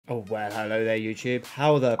Oh well, hello there YouTube.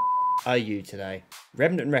 How the are you today?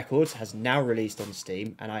 Remnant Records has now released on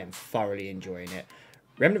Steam and I am thoroughly enjoying it.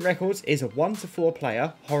 Remnant Records is a 1 to 4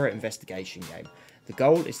 player horror investigation game. The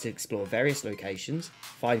goal is to explore various locations,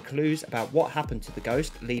 find clues about what happened to the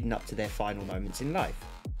ghost leading up to their final moments in life.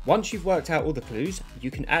 Once you've worked out all the clues,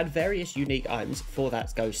 you can add various unique items for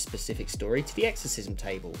that ghost specific story to the exorcism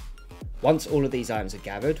table. Once all of these items are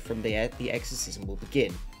gathered, from there the exorcism will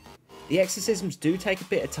begin. The exorcisms do take a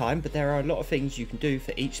bit of time, but there are a lot of things you can do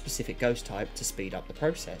for each specific ghost type to speed up the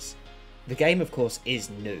process. The game of course is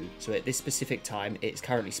new, so at this specific time it's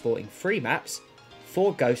currently sporting 3 maps,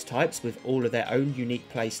 4 ghost types with all of their own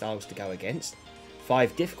unique playstyles to go against,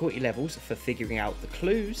 5 difficulty levels for figuring out the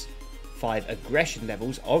clues, 5 aggression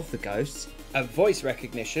levels of the ghosts, a voice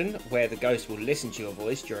recognition where the ghost will listen to your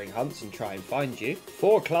voice during hunts and try and find you,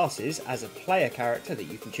 4 classes as a player character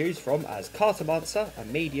that you can choose from as Cartomancer, a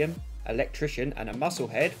medium, electrician and a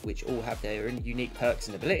musclehead, which all have their own unique perks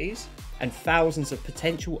and abilities, and thousands of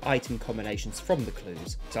potential item combinations from the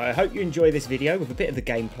clues. So I hope you enjoy this video with a bit of the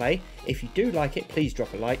gameplay. If you do like it, please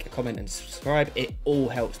drop a like, a comment and subscribe. It all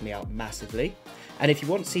helps me out massively. And if you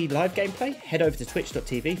want to see live gameplay, head over to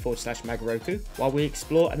twitch.tv/magoroku while we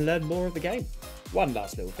explore and learn more of the game. One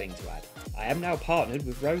last little thing to add. I am now partnered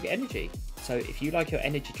with Rogue Energy, so if you like your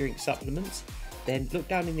energy drink supplements, then look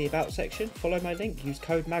down in the about section, follow my link, use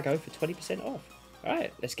code MAGO for 20% off.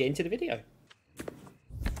 Alright, let's get into the video.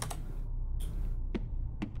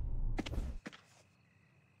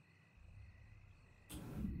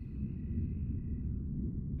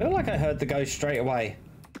 I feel like I heard the ghost straight away.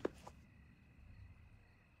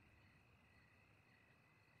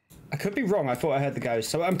 I could be wrong, I thought I heard the ghost.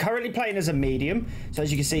 So I'm currently playing as a medium, so as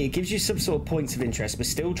you can see it gives you some sort of points of interest. We're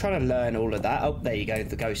still trying to learn all of that. Oh, there you go,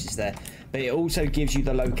 the ghost is there. But it also gives you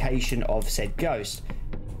the location of said ghost.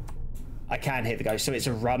 I can hit the ghost, so it's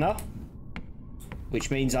a runner, which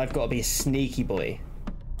means I've got to be a sneaky boy.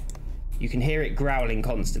 You can hear it growling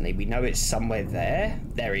constantly. We know it's somewhere there.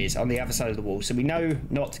 There he is, on the other side of the wall. So we know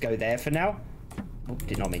not to go there for now. Oh,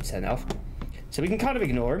 did not mean to turn it off. So we can kind of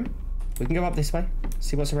ignore him. We can go up this way,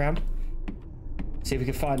 see what's around. See if we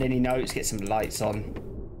can find any notes, get some lights on.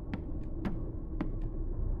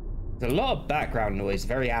 There's a lot of background noise,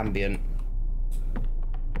 very ambient.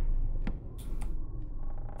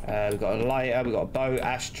 We've got a lighter, we've got a boat,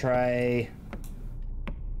 ashtray.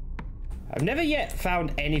 I've never yet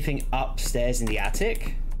found anything upstairs in the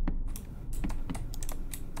attic.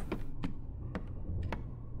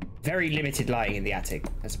 Very limited lighting in the attic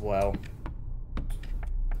as well.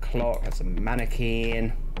 Clock, that's a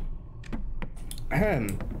mannequin.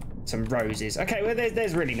 Some roses. Okay, well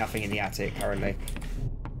there's really nothing in the attic currently.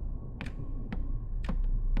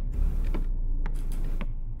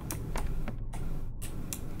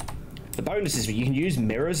 The bonus is you can use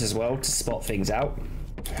mirrors as well to spot things out.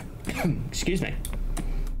 Excuse me.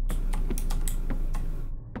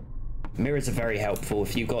 Mirrors are very helpful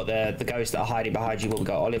if you've got the ghosts that are hiding behind you. Well, we've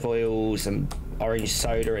got olive oil, some orange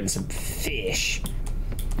soda and some fish.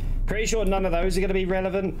 Pretty sure none of those are going to be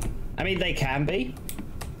relevant. I mean, they can be.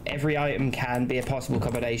 Every item can be a possible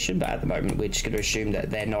combination, but at the moment we're just going to assume that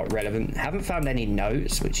they're not relevant. Haven't found any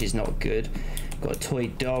notes, which is not good. Got a toy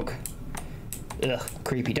dog. Ugh,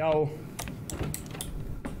 creepy doll.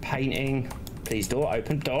 Painting. Please, door,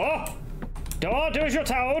 open. Door! Door, do as you're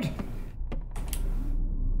told!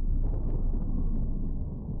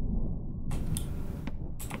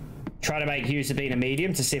 Trying to make use of being a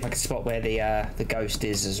medium to see if I can spot where the ghost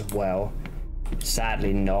is as well.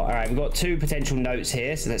 Sadly not. All right, we've got 2 potential notes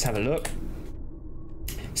here, so let's have a look.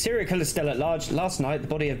 Serial killer still at large. Last night, the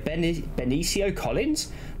body of Benicio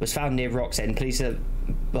Collins was found near Rock's End. Police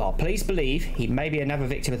believe he may be another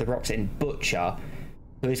victim of the Rock's End butcher,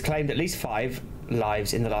 who has claimed at least 5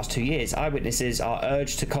 lives in the last 2 years. Eyewitnesses are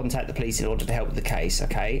urged to contact the police in order to help with the case.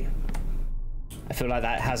 Okay. I feel like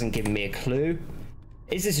that hasn't given me a clue.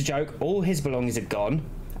 Is this a joke? All his belongings are gone,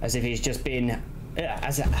 as if he's just been,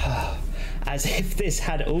 as if this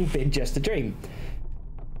had all been just a dream.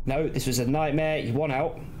 No, this was a nightmare. You want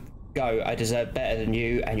out? Go. I deserve better than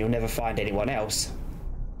you, and you'll never find anyone else.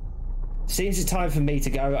 Seems it's time for me to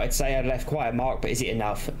go. I'd say I left quite a mark, but is it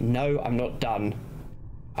enough? No, I'm not done.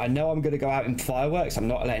 I know I'm going to go out in fireworks. I'm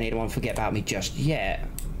not letting anyone forget about me just yet.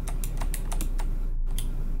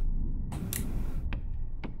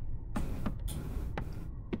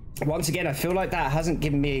 Once again, I feel like that hasn't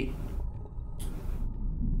given me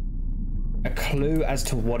a clue as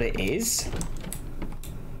to what it is.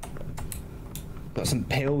 Got some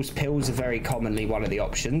pills. Pills are very commonly one of the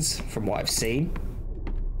options from what I've seen.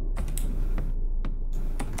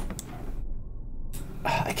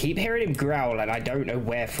 keep hearing him growl, and I don't know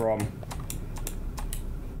where from.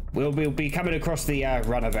 We'll be coming across the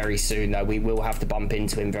runner very soon, though. We will have to bump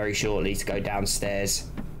into him very shortly to go downstairs.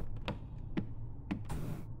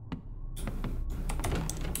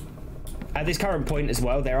 At this current point as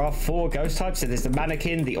well, there are 4 ghost types. So there's the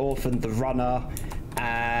mannequin, the orphan, the runner,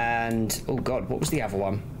 and... oh, God, what was the other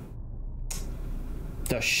one?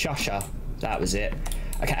 The shusher. That was it.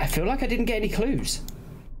 Okay, I feel like I didn't get any clues.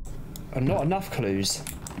 Or not enough clues.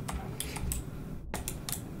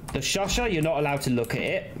 The shusher, you're not allowed to look at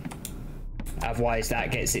it. Otherwise,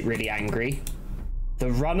 that gets it really angry.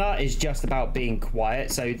 The runner is just about being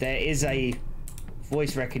quiet. So there is a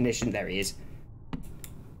voice recognition. There he is.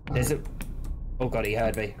 There's a... oh, God, he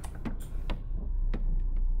heard me.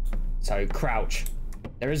 So, crouch.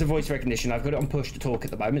 There is a voice recognition. I've got it on push to talk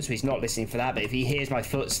at the moment, so he's not listening for that. But if he hears my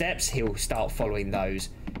footsteps, he'll start following those.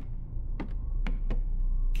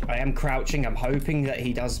 I am crouching. I'm hoping that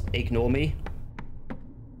he does ignore me.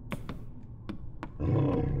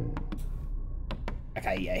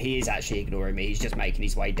 Okay, yeah, he is actually ignoring me. He's just making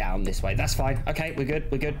his way down this way. That's fine. Okay, we're good.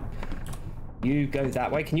 We're good. You go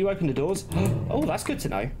that way. Can you open the doors? Oh, that's good to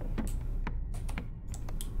know.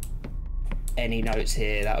 Any notes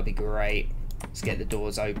here? That would be great. Let's get the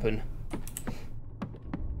doors open.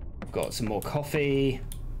 Got some more coffee.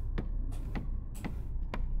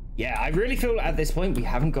 Yeah, I really feel at this point we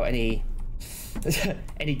haven't got any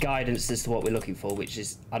any guidance as to what we're looking for, which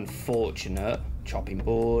is unfortunate. Chopping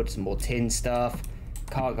board, some more tin stuff.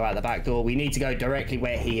 Can't go out the back door. We need to go directly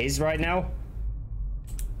where he is right now.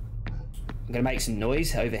 I'm gonna make some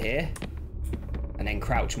noise over here and then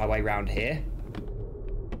crouch my way around here.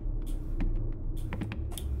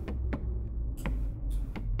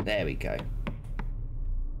 There we go.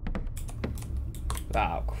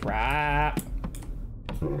 Oh, crap.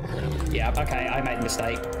 Yeah, okay, I made a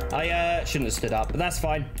mistake. I shouldn't have stood up, but that's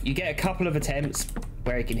fine. You get a couple of attempts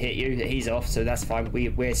where he can hit you. He's off, so that's fine.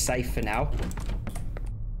 We're safe for now.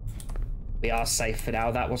 We are safe for now.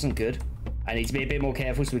 That wasn't good. I need to be a bit more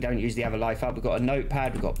careful so we don't use the other life up. We've got a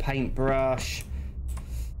notepad. We've got a paintbrush.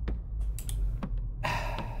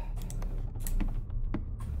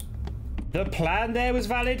 The plan there was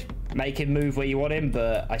valid. Make him move where you want him,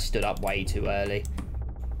 but I stood up way too early.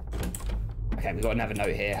 Okay, we've got another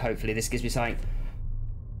note here. Hopefully this gives me something.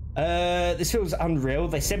 This feels unreal.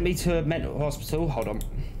 They sent me to a mental hospital. Hold on.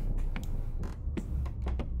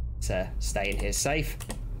 So, stay in here safe.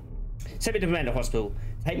 Sent me to a mental hospital.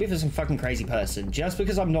 Take me for some fucking crazy person. Just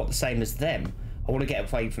because I'm not the same as them. I want to get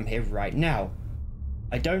away from here right now.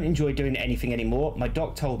 I don't enjoy doing anything anymore. My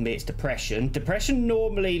doc told me it's depression. Depression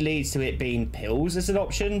normally leads to it being pills as an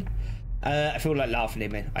option. I feel like laughing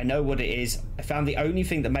at me. I know what it is. I found the only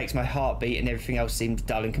thing that makes my heart beat and everything else seems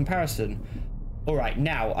dull in comparison. Alright,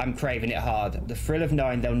 now I'm craving it hard. The thrill of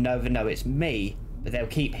knowing they'll never know it's me, but they'll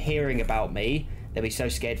keep hearing about me. They'll be so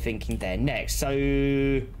scared thinking they're next.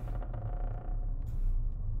 So...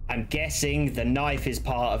 I'm guessing the knife is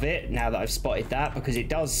part of it, now that I've spotted that, because it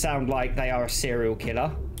does sound like they are a serial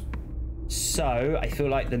killer. So, I feel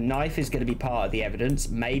like the knife is going to be part of the evidence.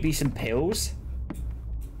 Maybe some pills.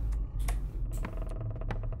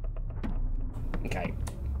 Okay.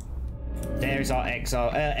 There's our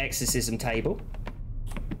exorcism table.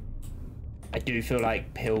 I do feel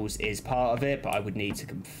like pills is part of it, but I would need to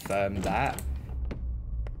confirm that.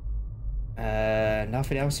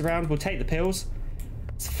 Nothing else around. We'll take the pills.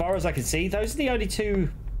 As far as I can see, those are the only 2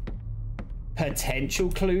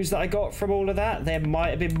 potential clues that I got from all of that. There might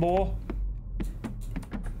have been more.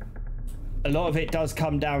 A lot of it does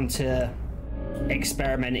come down to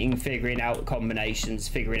experimenting, figuring out combinations,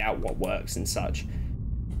 figuring out what works and such.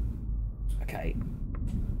 Okay.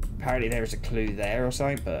 Apparently there is a clue there or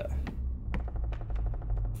something, but...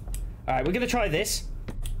 Alright, we're going to try this.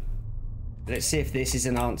 Let's see if this is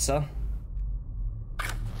an answer.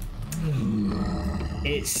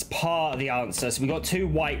 It's part of the answer. So we got 2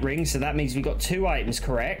 white rings, so that means we got 2 items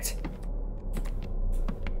correct.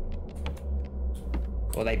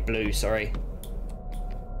 Or they blue, sorry.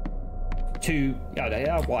 2, oh, they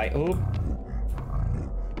are white. Oh.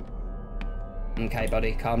 Okay,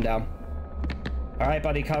 buddy, calm down. All right,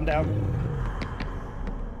 buddy, calm down.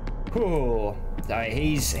 Cool. Alright,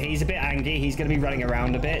 he's a bit angry. He's going to be running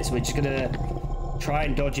around a bit, so we're just going to try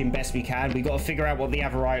and dodge him best we can. We've got to figure out what the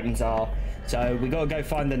other items are. So we got to go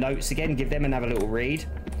find the notes again, give them another little read.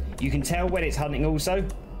 You can tell when it's hunting also.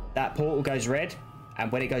 That portal goes red,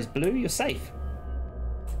 and when it goes blue, you're safe.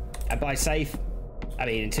 And by safe, I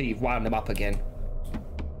mean until you've wound them up again.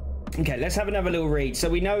 Okay, let's have another little read. So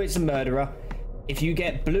we know it's a murderer. If you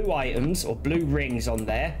get blue items or blue rings on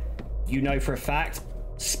there, you know for a fact,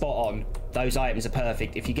 spot on. those items are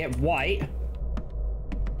perfect. If you get white,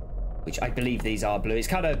 which I believe these are blue, it's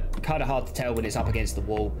kind of hard to tell when it's up against the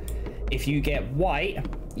wall. If you get white,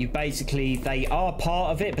 you basically, they are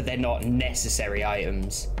part of it, but they're not necessary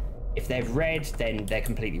items. If they're red, then they're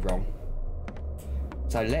completely wrong.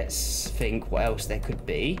 So let's think what else there could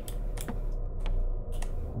be.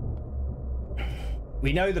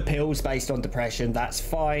 We know the pills based on depression, that's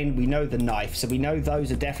fine. We know the knife, so we know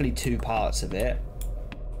those are definitely two parts of it.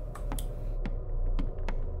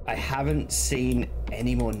 I haven't seen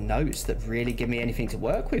any more notes that really give me anything to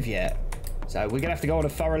work with yet. So we're gonna have to go on a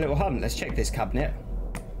thorough little hunt. Let's check this cabinet.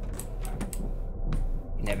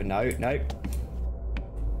 You never know, nope.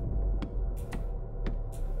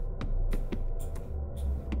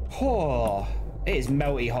 Oh, it is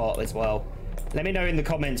melty hot as well. Let me know in the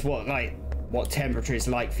comments what temperature is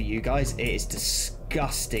like for you guys. It is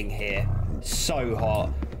disgusting here. So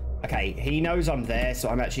hot. Okay, he knows I'm there, so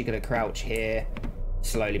I'm actually going to crouch here.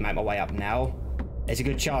 Slowly make my way up now. There's a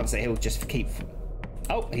good chance that he'll just keep...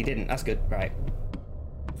 Oh, he didn't. That's good. Right.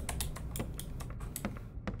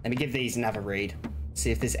 Let me give these another read.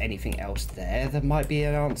 See if there's anything else there that might be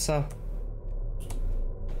an answer.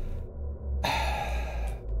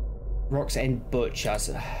 Rock's End Butchers.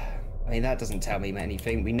 I mean, that doesn't tell me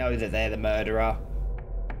anything. We know that they're the murderer.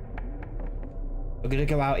 We're going to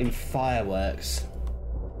go out in fireworks.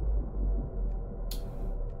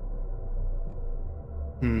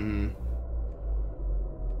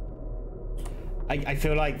 I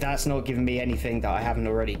feel like that's not giving me anything that I haven't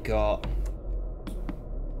already got.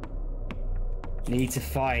 Need to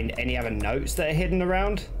find any other notes that are hidden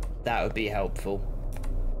around. That would be helpful.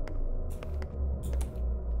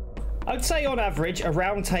 I'd say on average, a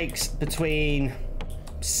round takes between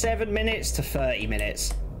 7 minutes to 30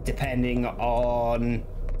 minutes, depending on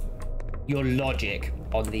your logic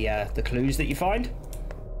on the clues that you find.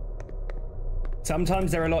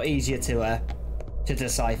 Sometimes they're a lot easier to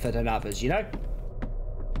decipher than others, you know?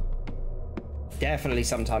 Definitely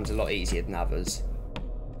sometimes a lot easier than others.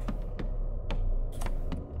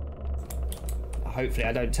 Hopefully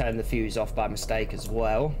I don't turn the fuse off by mistake as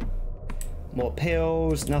well. More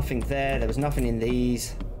pills, nothing there. There was nothing in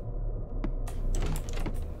these.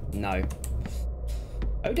 No.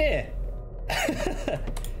 Oh dear.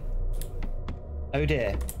 Oh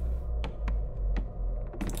dear.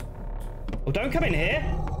 Well, don't come in here,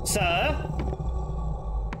 sir.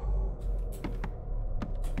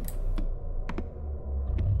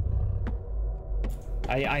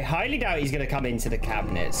 I highly doubt he's going to come into the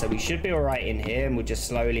cabinet, so we should be all right in here, and we'll just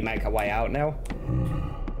slowly make our way out now.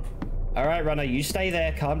 All right, runner, you stay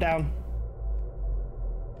there. Calm down.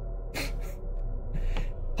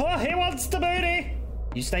 Oh, he wants the booty.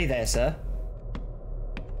 You stay there, sir.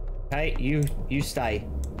 Okay, you stay.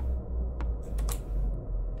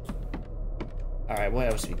 All right, what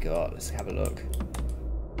else we got? Let's have a look.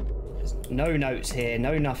 There's no notes here,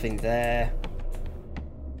 no nothing there.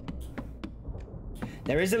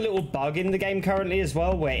 There is a little bug in the game currently as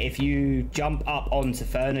well, where if you jump up onto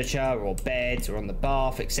furniture or beds or on the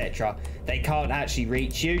bath, etc., they can't actually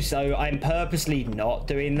reach you. So I'm purposely not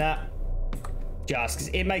doing that, just because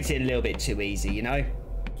it makes it a little bit too easy, you know?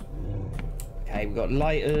 Okay, we've got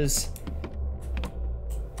lighters.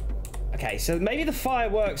 Okay, so maybe the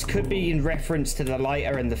fireworks could be in reference to the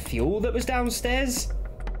lighter and the fuel that was downstairs.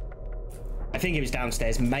 I think it was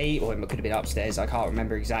downstairs, or it could have been upstairs. I can't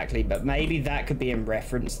remember exactly, but maybe that could be in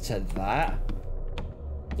reference to that.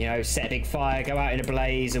 You know, set a big fire, go out in a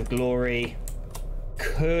blaze of glory.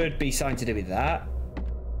 Could be something to do with that.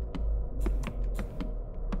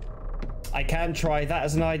 I can try that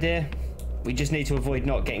as an idea. We just need to avoid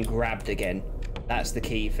not getting grabbed again. That's the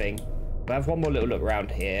key thing. We'll have one more little look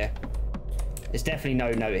around here. There's definitely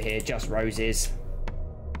no note here, just roses.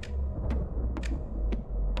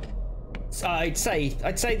 So I'd say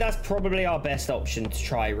that's probably our best option to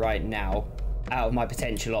try right now out of my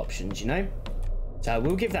potential options, you know? So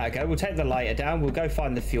we'll give that a go. We'll take the lighter down. We'll go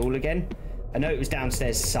find the fuel again. I know it was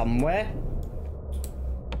downstairs somewhere.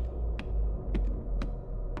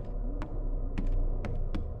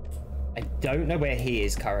 I don't know where he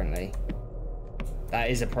is currently. That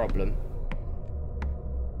is a problem.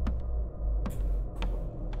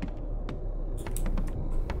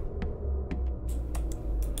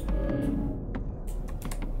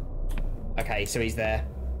 Okay, so he's there.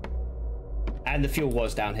 And the fuel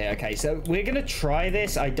was down here. Okay, so we're going to try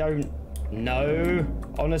this. I don't know,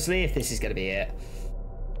 honestly, if this is going to be it.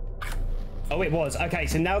 Oh, it was. Okay,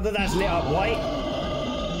 so now that that's lit up white,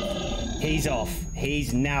 he's off.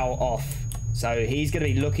 He's now off. So he's going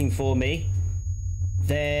to be looking for me.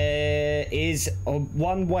 There is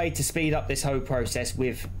one way to speed up this whole process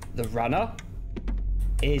with the runner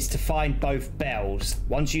is to find both bells.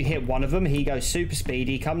 Once you hit one of them, he goes super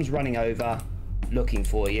speedy, comes running over, looking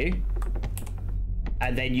for you.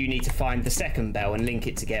 And then you need to find the second bell and link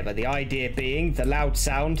it together. The idea being the loud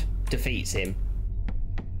sound defeats him.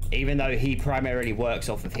 Even though he primarily works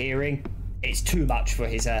off of hearing, it's too much for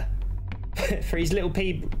his for his little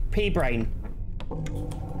pea brain.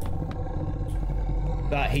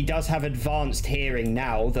 But he does have advanced hearing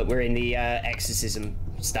now that we're in the exorcism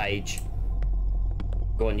stage.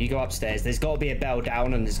 Go on, you go upstairs. There's got to be a bell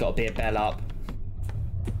down and there's got to be a bell up.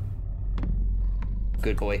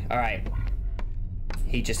 Good boy. All right.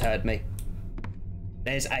 He just heard me.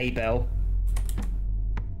 There's a bell.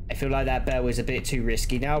 I feel like that bell is a bit too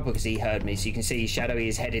risky now because he heard me. So you can see Shadowy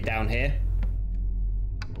is headed down here.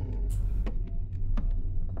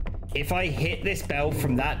 If I hit this bell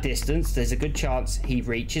from that distance, there's a good chance he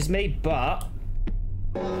reaches me, but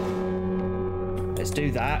let's do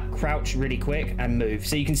that. Crouch really quick and move.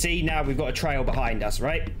 So you can see now we've got a trail behind us,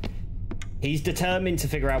 right? He's determined to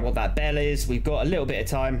figure out what that bell is. We've got a little bit of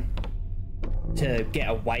time to get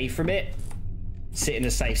away from it, sit in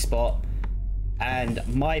a safe spot. And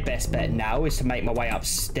my best bet now is to make my way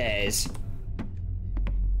upstairs.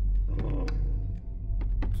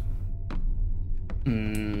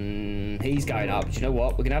 He's going up. Do you know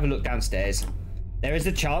what? We're gonna have a look downstairs. There is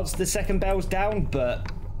a chance the second bell's down, but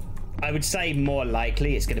I would say more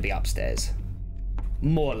likely it's gonna be upstairs.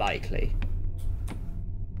 More likely.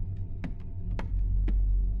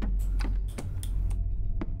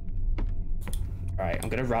 Alright, I'm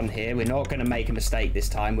gonna run here. We're not gonna make a mistake this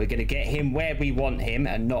time. We're gonna get him where we want him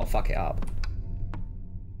and not fuck it up.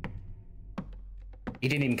 He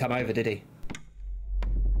didn't even come over, did he?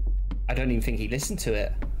 I don't even think he listened to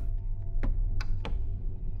it.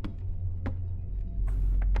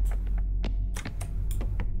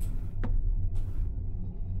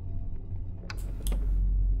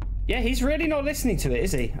 Yeah, he's really not listening to it,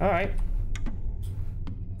 is he? All right.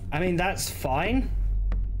 I mean, that's fine.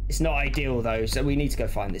 It's not ideal, though, so we need to go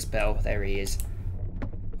find this bell. There he is.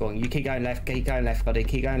 Go on, you keep going left, buddy.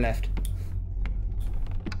 Keep going left.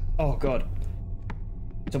 Oh, God.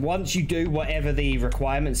 So once you do whatever the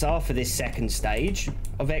requirements are for this second stage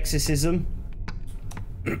of exorcism,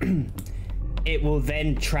 it will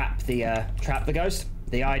then trap the ghost.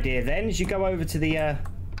 The idea then is you go over to the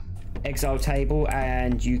exile table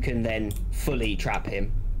and you can then fully trap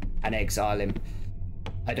him and exile him.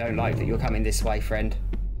 I don't like that you're coming this way, friend.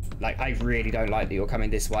 Like, I really don't like that you're coming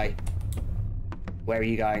this way. Where are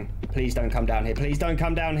you going? Please don't come down here. Please don't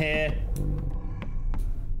come down here.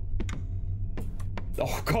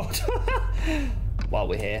 Oh, God. While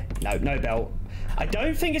we're here. No bell. I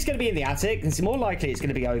don't think it's going to be in the attic. It's more likely it's going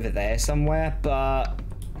to be over there somewhere, but...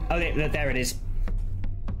 Oh, there it is.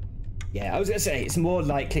 Yeah, I was going to say, it's more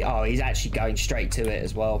likely... Oh, he's actually going straight to it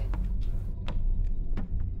as well.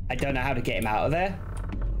 I don't know how to get him out of there.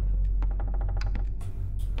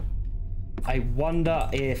 I wonder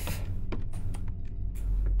if...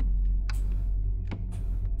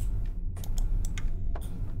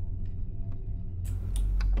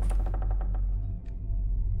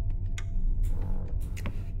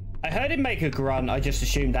 I heard him make a grunt. I just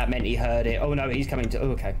assumed that meant he heard it. Oh, no, he's coming to...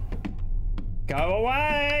 Oh, okay. Go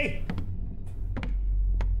away!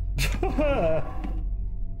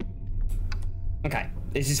 Okay,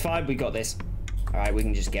 this is fine. We got this. All right, we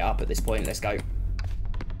can just get up at this point. Let's go.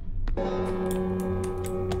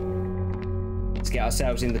 Let's get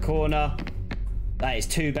ourselves in the corner. That is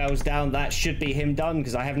 2 bells down. That should be him done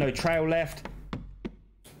because I have no trail left.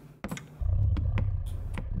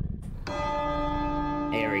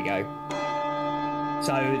 Here we go.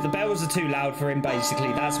 So the bells are too loud for him,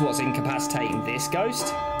 basically. That's what's incapacitating this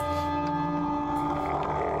ghost.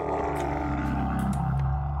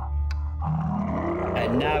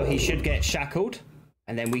 And now he should get shackled.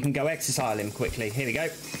 And then we can go exile him quickly. Here we go.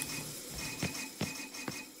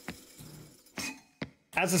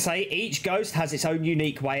 As I say, each ghost has its own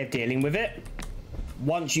unique way of dealing with it.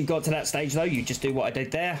 Once you've got to that stage, though, you just do what I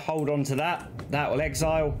did there. Hold on to that. That will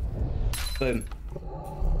exile. Boom.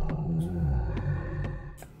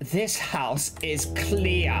 This house is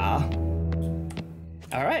clear.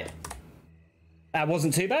 All right. That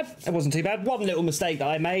wasn't too bad. It wasn't too bad. One little mistake that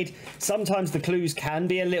I made. Sometimes the clues can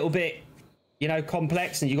be a little bit, you know,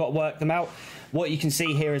 complex and you got to work them out. What you can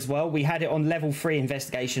see here as well, we had it on level 3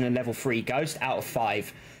 investigation and level 3 ghost out of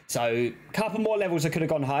 5. So a couple more levels that could have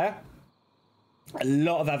gone higher. A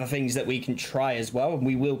lot of other things that we can try as well. And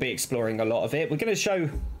we will be exploring a lot of it. We're going to show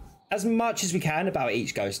as much as we can about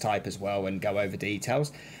each ghost type as well and go over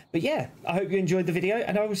details. But yeah, I hope you enjoyed the video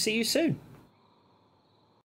and I will see you soon.